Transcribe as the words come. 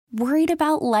Worried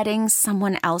about letting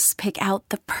someone else pick out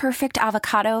the perfect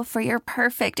avocado for your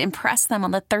perfect impress them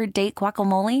on the third date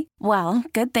guacamole? Well,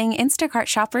 good thing Instacart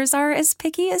shoppers are as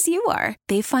picky as you are.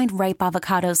 They find ripe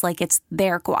avocados like it's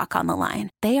their guac on the line.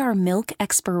 They are milk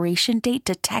expiration date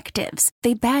detectives.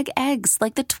 They bag eggs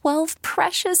like the 12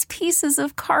 precious pieces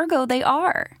of cargo they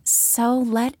are. So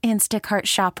let Instacart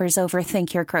shoppers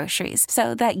overthink your groceries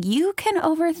so that you can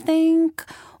overthink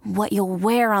what you'll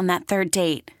wear on that third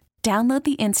date. Download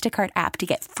the Instacart app to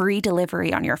get free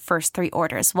delivery on your first 3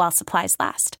 orders while supplies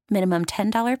last. Minimum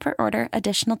 $10 per order.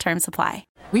 Additional terms apply.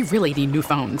 We really need new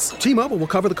phones. T-Mobile will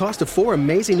cover the cost of 4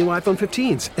 amazing new iPhone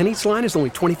 15s, and each line is only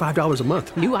 $25 a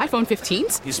month. New iPhone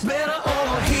 15s? It's better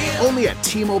over here. Only at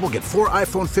T-Mobile, get 4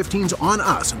 iPhone 15s on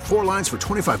us and 4 lines for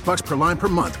 $25 per line per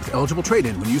month with eligible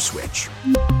trade-in when you switch.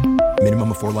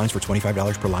 Minimum of 4 lines for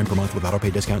 $25 per line per month with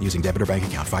autopay discount using debit or bank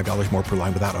account. $5 more per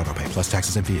line without autopay, plus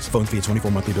taxes and fees. Phone fee at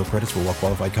 24 monthly bill credits for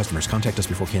well-qualified customers. Contact us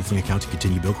before canceling account to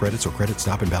continue bill credits or credit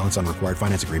stop and balance on required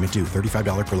finance agreement due.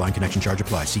 $35 per line connection charge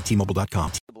applies. See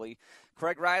T-Mobile.com.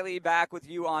 Kraig Riley back with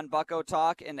you on Bucko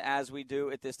Talk, and as we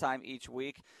do at this time each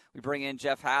week, we bring in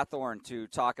Jeff Hathhorn to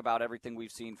talk about everything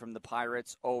we've seen from the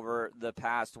Pirates over the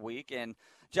past week. And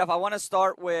Jeff, I want to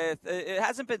start with, it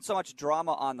hasn't been so much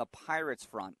drama on the Pirates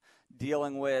front,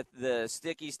 dealing with the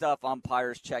sticky stuff,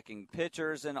 umpires checking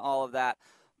pitchers and all of that.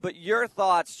 But your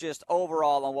thoughts just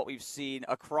overall on what we've seen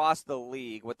across the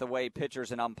league with the way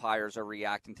pitchers and umpires are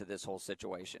reacting to this whole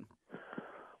situation?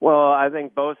 Well, I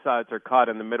think both sides are caught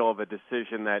in the middle of a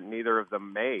decision that neither of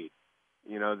them made.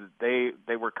 You know,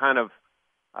 they were kind of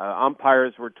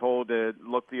umpires were told to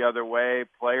look the other way.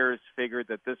 Players figured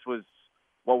that this was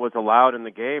what was allowed in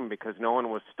the game because no one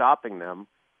was stopping them.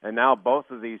 And now both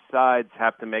of these sides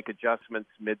have to make adjustments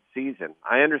mid-season.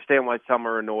 I understand why some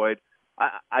are annoyed.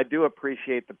 I do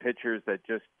appreciate the pitchers that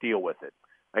just deal with it.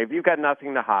 Like, if you've got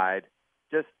nothing to hide,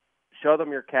 just show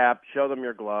them your cap, show them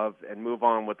your glove, and move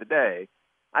on with the day.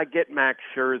 I get Max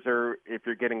Scherzer if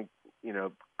you're getting,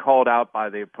 called out by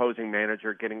the opposing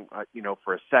manager, getting,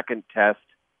 for a second test,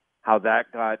 how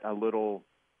that got a little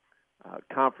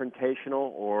confrontational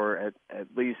or at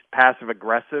least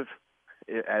passive-aggressive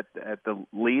at the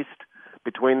least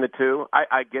between the two.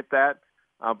 I get that.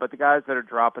 But the guys that are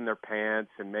dropping their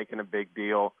pants and making a big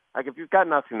deal, like if you've got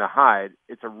nothing to hide,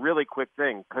 it's a really quick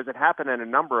thing because it happened in a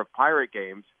number of Pirate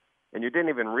games and you didn't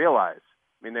even realize.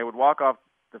 I mean, they would walk off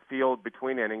the field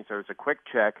between innings, there was a quick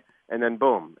check, and then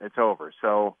boom, it's over.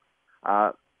 So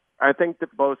I think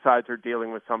that both sides are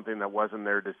dealing with something that wasn't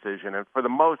their decision, and for the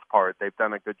most part, they've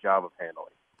done a good job of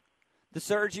handling. The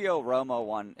Sergio Romo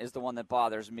one is the one that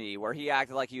bothers me, where he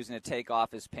acted like he was going to take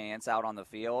off his pants out on the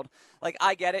field. Like,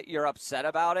 I get it, you're upset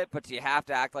about it, but do you have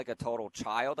to act like a total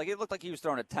child? Like, it looked like he was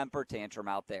throwing a temper tantrum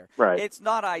out there. Right. It's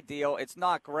not ideal, it's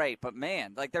not great, but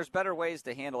man, like, there's better ways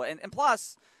to handle it. And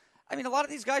plus, I mean, a lot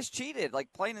of these guys cheated,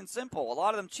 like plain and simple. A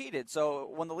lot of them cheated. So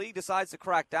when the league decides to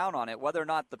crack down on it, whether or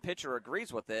not the pitcher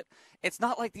agrees with it, it's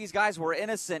not like these guys were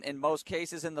innocent in most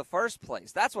cases in the first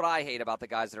place. That's what I hate about the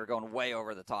guys that are going way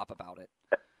over the top about it.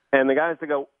 And the guys that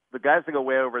go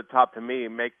way over the top to me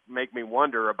make me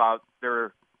wonder about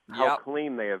how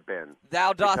clean they have been.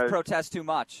 Thou doth protest too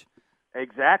much.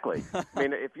 Exactly. I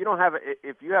mean, if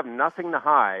you have nothing to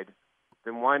hide,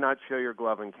 then why not show your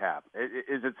glove and cap?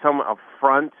 Is it some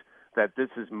affront that this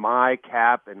is my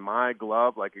cap and my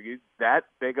glove? Like, are you that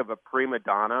big of a prima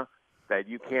donna that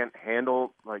you can't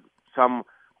handle like some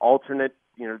alternate,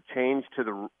 change to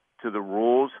the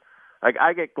rules? Like,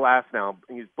 I get Glass now,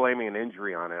 he's blaming an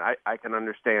injury on it. I can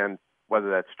understand whether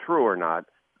that's true or not.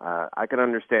 I can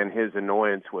understand his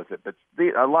annoyance with it. But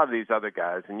a lot of these other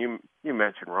guys, and you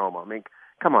mentioned Romo, I mean,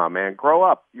 come on, man, grow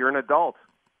up. You're an adult.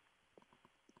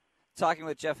 Talking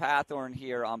with Jeff Hathhorn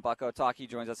here on Bucko Talk. He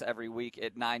joins us every week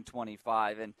at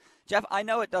 9:25. And, Jeff, I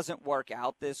know it doesn't work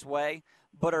out this way,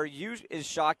 but are you as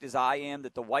shocked as I am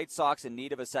that the White Sox, in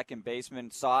need of a second baseman,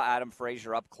 saw Adam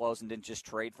Frazier up close and didn't just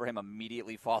trade for him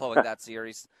immediately following that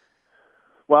series?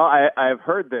 Well, I've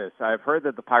heard this. I've heard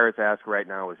that the Pirates' ask right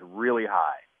now is really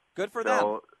high. Good for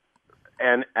them.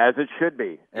 And as it should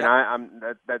be. And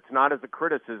that's not as a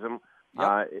criticism.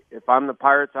 Yep. If I'm the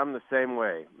Pirates, I'm the same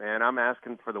way. Man, I'm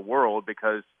asking for the world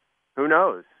because who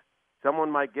knows? Someone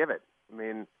might give it. I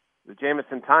mean, the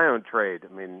Jameson Tyone trade,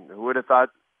 I mean, who would have thought?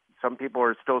 Some people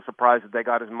are still surprised that they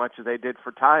got as much as they did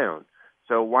for Tyone.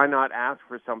 So why not ask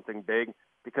for something big?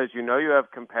 Because you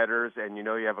have competitors and you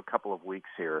have a couple of weeks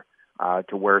here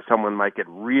to where someone might get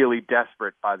really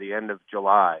desperate by the end of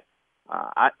July.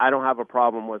 I don't have a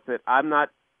problem with it. I'm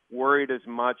not worried as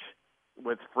much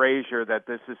with Frazier that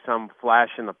this is some flash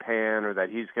in the pan or that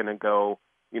he's going to go,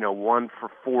 1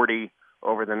 for 40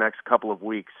 over the next couple of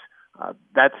weeks,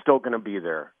 that's still going to be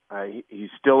there. He's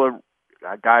still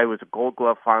a guy who was a Gold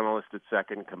Glove finalist at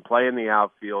second, can play in the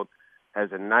outfield, has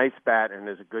a nice bat, and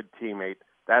is a good teammate.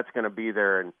 That's going to be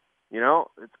there. And,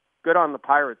 it's good on the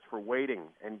Pirates for waiting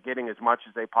and getting as much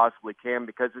as they possibly can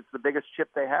because it's the biggest chip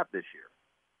they have this year.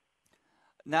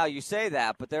 Now, you say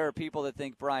that, but there are people that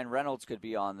think Brian Reynolds could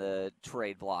be on the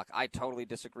trade block. I totally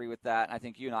disagree with that. And I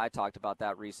think you and I talked about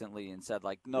that recently and said,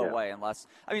 no way, unless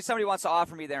 – somebody wants to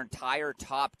offer me their entire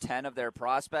top 10 of their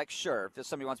prospects, sure, if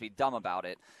somebody wants to be dumb about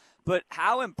it. But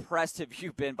how impressed have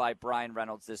you been by Brian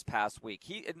Reynolds this past week?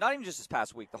 Not even just this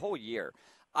past week, the whole year.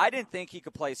 I didn't think he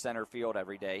could play center field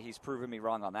every day. He's proven me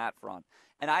wrong on that front.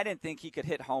 And I didn't think he could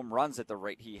hit home runs at the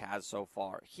rate he has so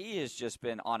far. He has just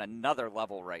been on another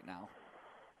level right now.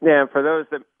 Yeah, and for those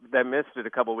that missed it a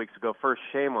couple of weeks ago, first,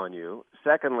 shame on you.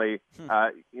 Secondly,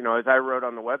 as I wrote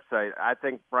on the website, I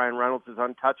think Brian Reynolds is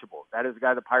untouchable. That is a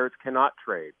guy the Pirates cannot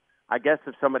trade. I guess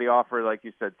if somebody offered, like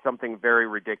you said, something very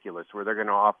ridiculous where they're going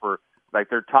to offer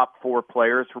their top 4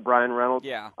 players for Brian Reynolds,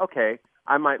 okay,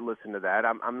 I might listen to that.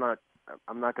 I'm not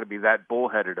going to be that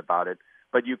bullheaded about it.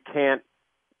 But you can't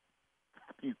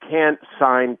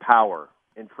sign power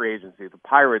in free agency. The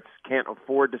Pirates can't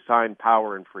afford to sign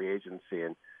power in free agency,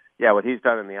 and what he's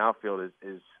done in the outfield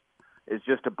is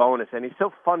just a bonus, and he's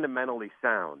so fundamentally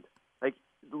sound. Like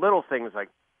little things like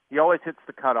he always hits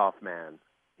the cutoff man.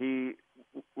 He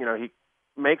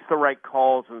makes the right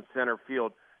calls in center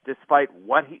field despite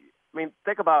what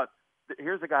think about,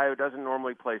 here's a guy who doesn't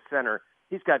normally play center.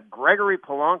 He's got Gregory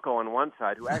Polanco on one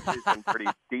side, who actually has been pretty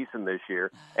decent this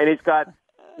year, and he's got,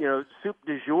 Soup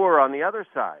du Jour on the other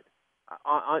side,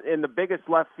 in the biggest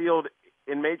left field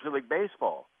in Major League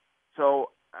Baseball.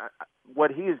 So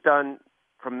what he has done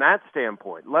from that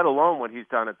standpoint, let alone what he's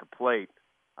done at the plate,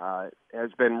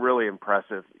 has been really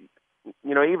impressive.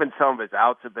 Even some of his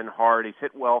outs have been hard. He's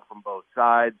hit well from both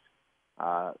sides,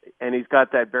 and he's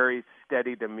got that very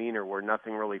steady demeanor where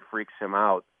nothing really freaks him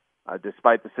out,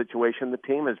 despite the situation the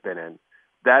team has been in.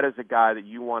 That is a guy that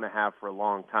you want to have for a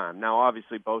long time. Now,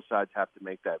 obviously, both sides have to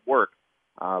make that work,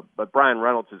 but Brian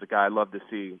Reynolds is a guy I'd love to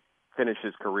see finish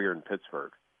his career in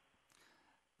Pittsburgh.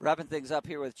 Wrapping things up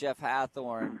here with Jeff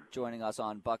Hathhorn joining us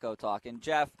on Bucko Talk. And,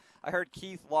 Jeff, I heard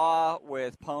Keith Law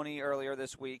with Pony earlier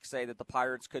this week say that the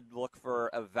Pirates could look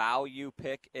for a value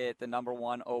pick at the number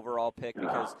 1 overall pick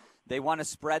because they want to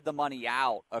spread the money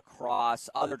out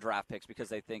across other draft picks because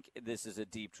they think this is a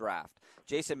deep draft.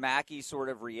 Jason Mackey sort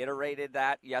of reiterated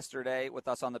that yesterday with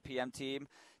us on the PM team.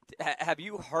 Have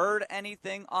you heard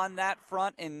anything on that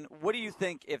front? And what do you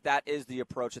think if that is the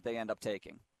approach that they end up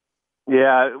taking?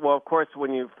 Yeah, well, of course,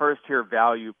 when you first hear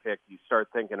value pick, you start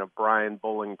thinking of Brian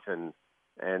Bullington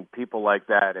and people like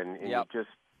that, and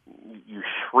you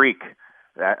shriek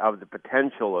of the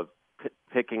potential of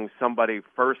picking somebody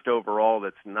first overall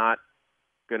that's not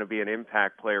going to be an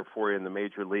impact player for you in the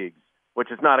major leagues,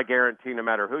 which is not a guarantee no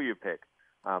matter who you pick.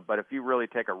 But if you really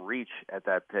take a reach at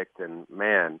that pick, then,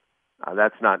 man,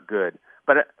 that's not good.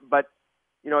 But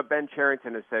Ben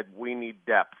Cherington has said we need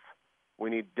depth. We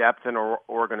need depth in our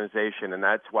organization, and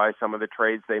that's why some of the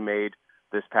trades they made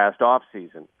this past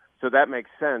offseason. So that makes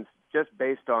sense just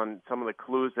based on some of the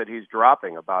clues that he's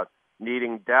dropping about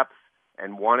needing depth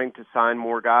and wanting to sign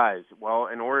more guys. Well,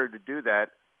 in order to do that,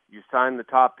 you sign the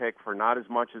top pick for not as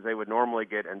much as they would normally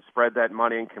get and spread that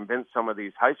money and convince some of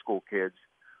these high school kids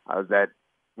that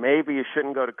maybe you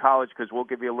shouldn't go to college because we'll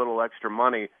give you a little extra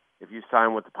money if you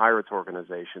sign with the Pirates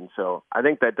organization. So I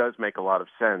think that does make a lot of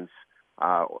sense.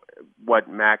 What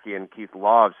Mackey and Keith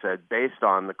Law have said based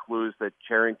on the clues that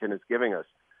Cherington is giving us.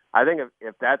 I think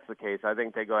if that's the case, I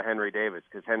think they go Henry Davis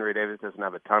because Henry Davis doesn't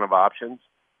have a ton of options.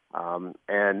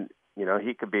 And,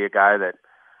 he could be a guy that,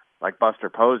 like Buster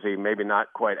Posey, maybe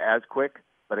not quite as quick,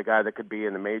 but a guy that could be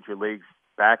in the major leagues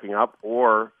backing up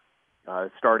or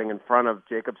starting in front of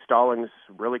Jacob Stallings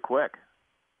really quick.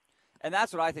 And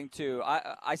that's what I think, too.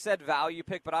 I said value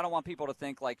pick, but I don't want people to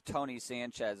think like Tony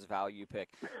Sanchez value pick.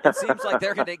 It seems like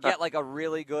they're going to get like a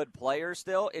really good player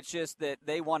still. It's just that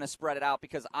they want to spread it out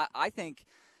because I think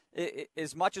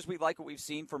as much as we like what we've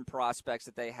seen from prospects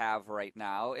that they have right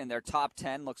now, and their top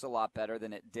 10 looks a lot better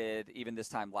than it did even this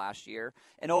time last year.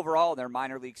 And overall, their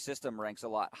minor league system ranks a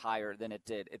lot higher than it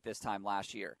did at this time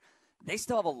last year. They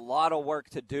still have a lot of work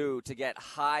to do to get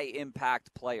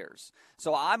high-impact players.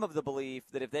 So I'm of the belief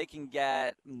that if they can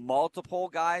get multiple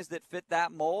guys that fit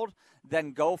that mold,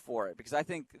 then go for it. Because I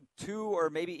think 2 or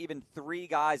maybe even 3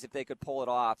 guys, if they could pull it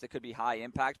off, that could be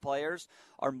high-impact players,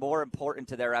 are more important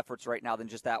to their efforts right now than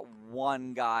just that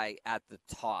one guy at the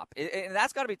top. And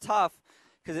that's got to be tough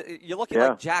because you're looking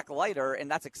like Jack Leiter, and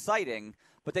that's exciting.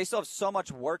 but they still have so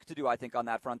much work to do, I think, on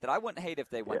that front that I wouldn't hate if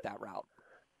they went that route.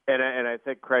 And I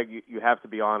think, Craig, you have to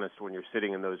be honest when you're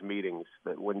sitting in those meetings.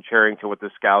 That when Charrington with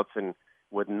the scouts and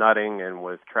with Nutting and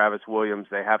with Travis Williams,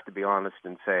 they have to be honest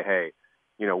and say, hey,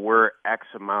 we're X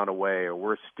amount away, or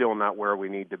we're still not where we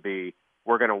need to be.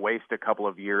 We're going to waste a couple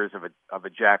of years of a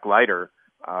Jack Leiter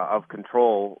of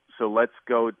control. So let's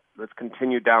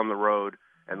continue down the road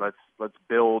and let's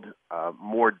build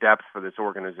more depth for this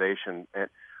organization. And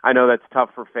I know that's tough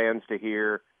for fans to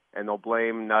hear, and they'll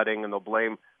blame Nutting and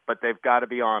but they've got to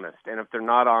be honest. And if they're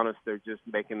not honest, they're just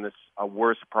making this a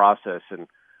worse process. And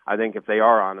I think if they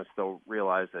are honest, they'll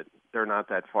realize that they're not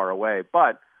that far away.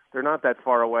 But they're not that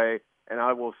far away. And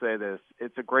I will say this,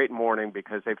 it's a great morning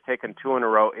because they've taken 2 in a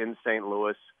row in St.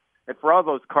 Louis. And for all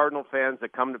those Cardinal fans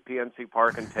that come to PNC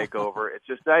Park and take over, it's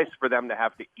just nice for them to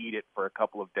have to eat it for a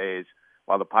couple of days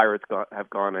while the Pirates have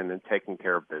gone in and taken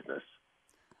care of business.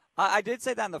 I did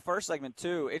say that in the first segment,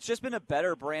 too. It's just been a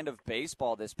better brand of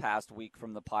baseball this past week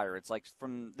from the Pirates, like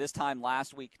from this time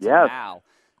last week to now.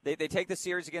 They take the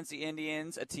series against the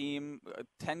Indians, a team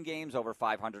 10 games over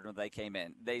 500 when they came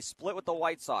in. They split with the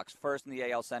White Sox, first in the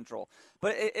AL Central.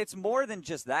 But it's more than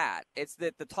just that. It's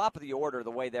that the top of the order, the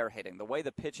way they're hitting, the way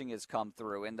the pitching has come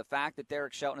through, and the fact that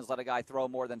Derek Shelton has let a guy throw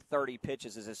more than 30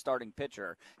 pitches as his starting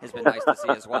pitcher has been nice to see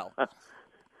as well.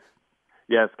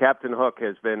 Yes, Captain Hook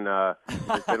has been a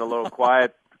little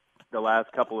quiet the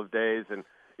last couple of days, and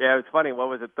yeah, it's funny. What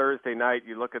was it, Thursday night?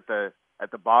 You look at the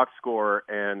box score,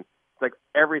 and it's like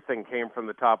everything came from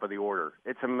the top of the order.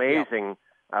 It's amazing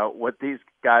what these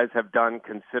guys have done,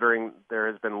 considering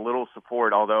there has been little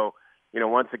support. Although,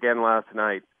 once again last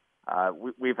night,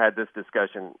 we've had this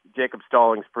discussion. Jacob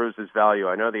Stallings proves his value.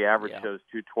 I know the average shows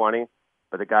 220,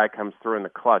 but the guy comes through in the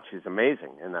clutch. He's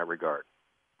amazing in that regard.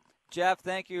 Jeff,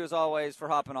 thank you as always for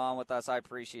hopping on with us. I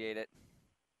appreciate it.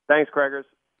 Thanks, Craigers.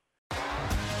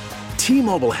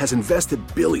 T-Mobile has invested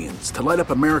billions to light up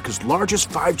America's largest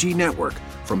 5G network,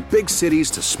 from big cities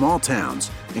to small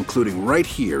towns, including right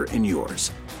here in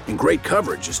yours. And great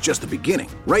coverage is just the beginning.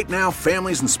 Right now,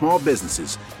 families and small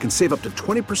businesses can save up to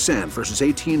 20% versus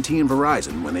AT&T and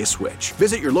Verizon when they switch.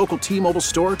 Visit your local T-Mobile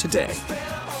store today.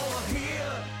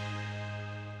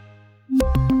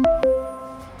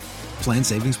 Plan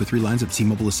savings with 3 lines of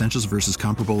T-Mobile Essentials versus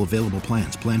comparable available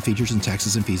plans. Plan features and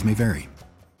taxes and fees may vary.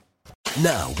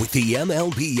 Now, with the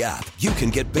MLB app, you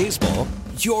can get baseball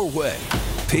your way.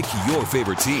 Pick your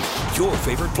favorite team, your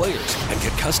favorite players, and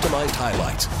get customized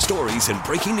highlights, stories, and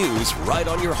breaking news right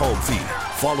on your home feed.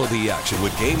 Follow the action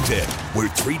with Game 10, where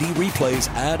 3D replays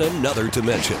add another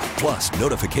dimension. Plus,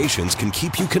 notifications can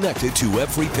keep you connected to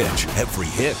every pitch, every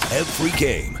hit, every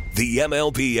game. The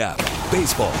MLB app.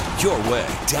 Baseball your way.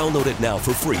 Download it now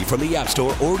for free from the App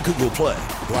Store or Google Play.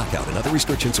 Blackout and other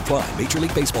restrictions apply. Major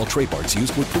League Baseball trademarks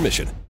used with permission.